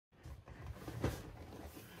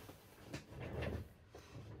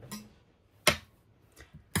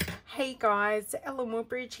Hey guys, Ellen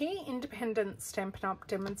Woodbridge here, independent Stampin' Up!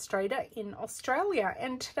 Demonstrator in Australia,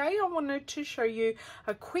 and today I wanted to show you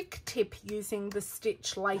a quick tip using the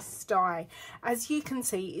stitch lace die. As you can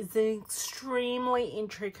see, it's an extremely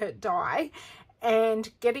intricate die, and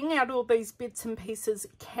getting out all these bits and pieces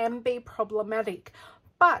can be problematic.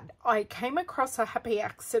 But I came across a happy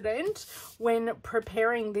accident when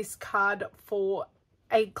preparing this card for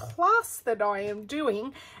a class that I am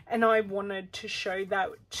doing, and I wanted to show that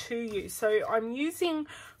to you. So I'm using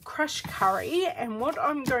crushed curry, and what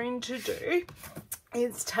I'm going to do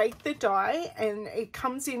is take the die, and it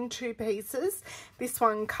comes in two pieces. This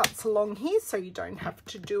one cuts along here, so you don't have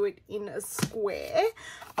to do it in a square,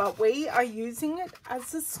 but we are using it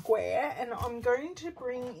as a square. And I'm going to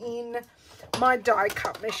bring in my die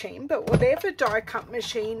cut machine, but whatever die cut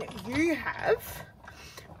machine you have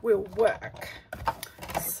will work.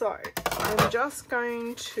 So I'm just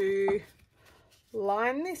going to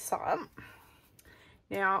line this up.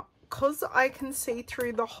 Now, because I can see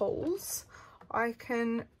through the holes, I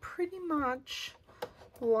can pretty much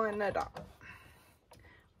line it up.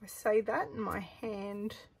 I say that and my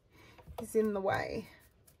hand is in the way,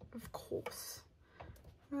 of course.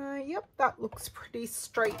 Yep, that looks pretty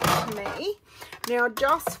straight to me. Now,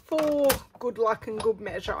 just for good luck and good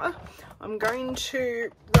measure, I'm going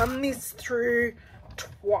to run this through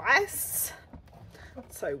twice.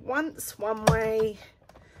 So once one way,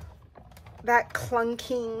 that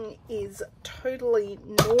clunking is totally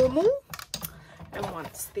normal, and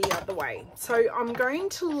once the other way. So I'm going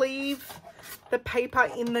to leave the paper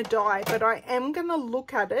in the die, but I am going to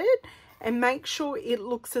look at it and make sure it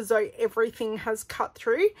looks as though everything has cut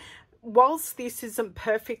through. Whilst this isn't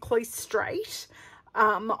perfectly straight,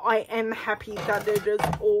 I am happy that it is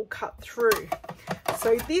all cut through.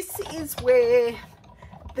 So this is where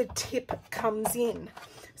the tip comes in.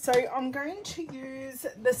 So I'm going to use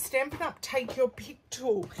the Stampin' Up! Take Your Pick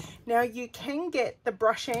tool. Now, you can get the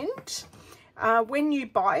brush end. When you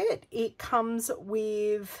buy it, it comes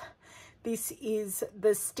with, this is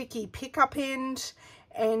the sticky pickup end,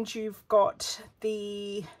 and you've got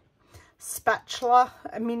the spatula,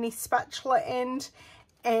 a mini spatula end,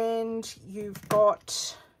 and you've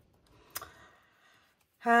got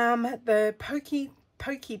the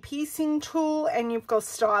pokey piercing tool, and you've got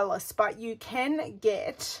stylus. But you can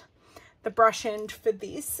get the brush end for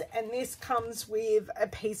this, and this comes with a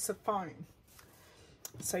piece of foam.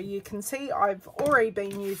 So you can see I've already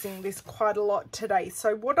been using this quite a lot today.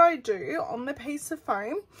 So what I do on the piece of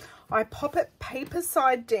foam, I pop it paper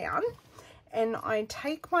side down, and I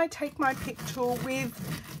take my pick tool with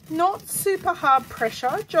not super hard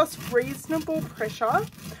pressure, just reasonable pressure.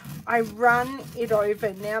 I run it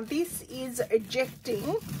over. Now, this is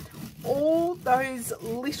ejecting all those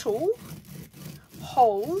little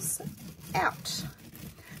holes out.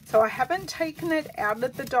 So I haven't taken it out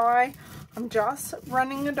of the die. I'm just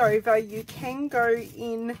running it over. You can go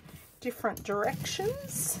in different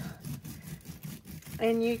directions,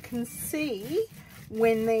 and you can see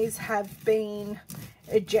when these have been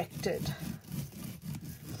ejected.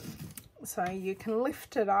 So you can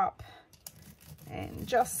lift it up and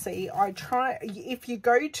just see. I try, if you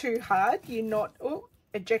go too hard, you're not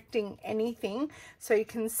ejecting anything. So you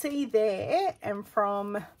can see there, and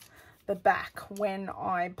from the back when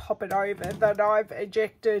I pop it over, that I've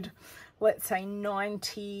ejected, let's say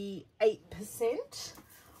 98%.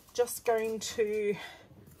 Just going to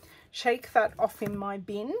shake that off in my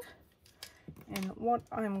bin, and what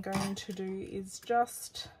I'm going to do is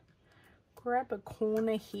just grab a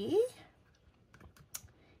corner here,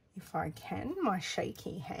 if I can, my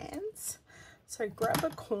shaky hands. So grab a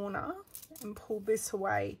corner and pull this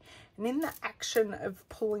away, and in the action of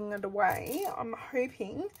pulling it away, I'm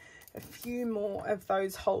hoping a few more of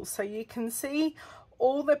those holes. So you can see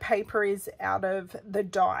all the paper is out of the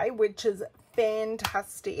die, which is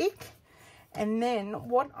fantastic. And then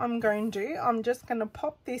what I'm going to do, I'm just going to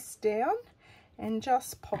pop this down and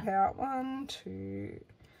just pop out 1, 2,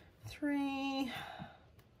 3,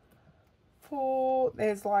 4.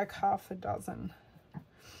 There's like half a dozen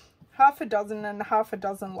and half a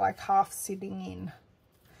dozen like half sitting in,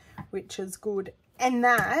 which is good. And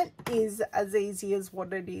that is as easy as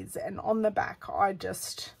what it is. And on the back, I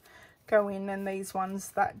just go in, and these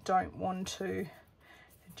ones that don't want to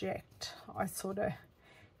eject, I sort of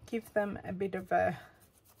give them a bit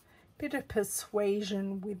of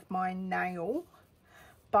persuasion with my nail.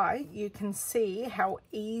 But you can see how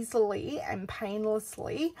easily and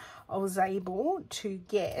painlessly I was able to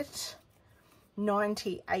get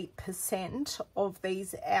 98% of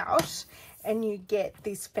these out, and you get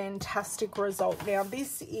this fantastic result. Now,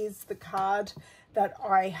 this is the card that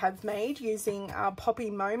I have made using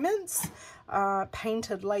Poppy Moments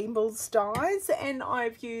painted labels dies, and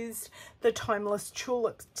I've used the Timeless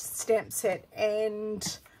Tulip stamp set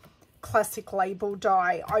and classic label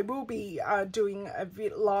die. I will be doing a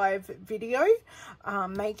live video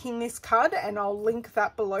making this card, and I'll link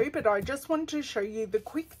that below, but I just wanted to show you the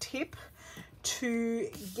quick tip to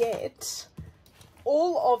get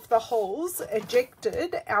all of the holes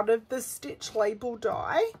ejected out of the stitch label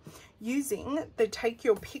die using the Take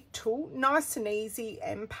Your Pick tool. Nice and easy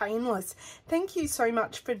and painless. Thank you so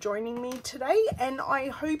much for joining me today, and I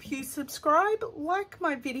hope you subscribe, like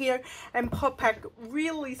my video, and pop back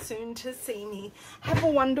really soon to see me. Have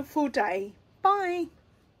a wonderful day. Bye.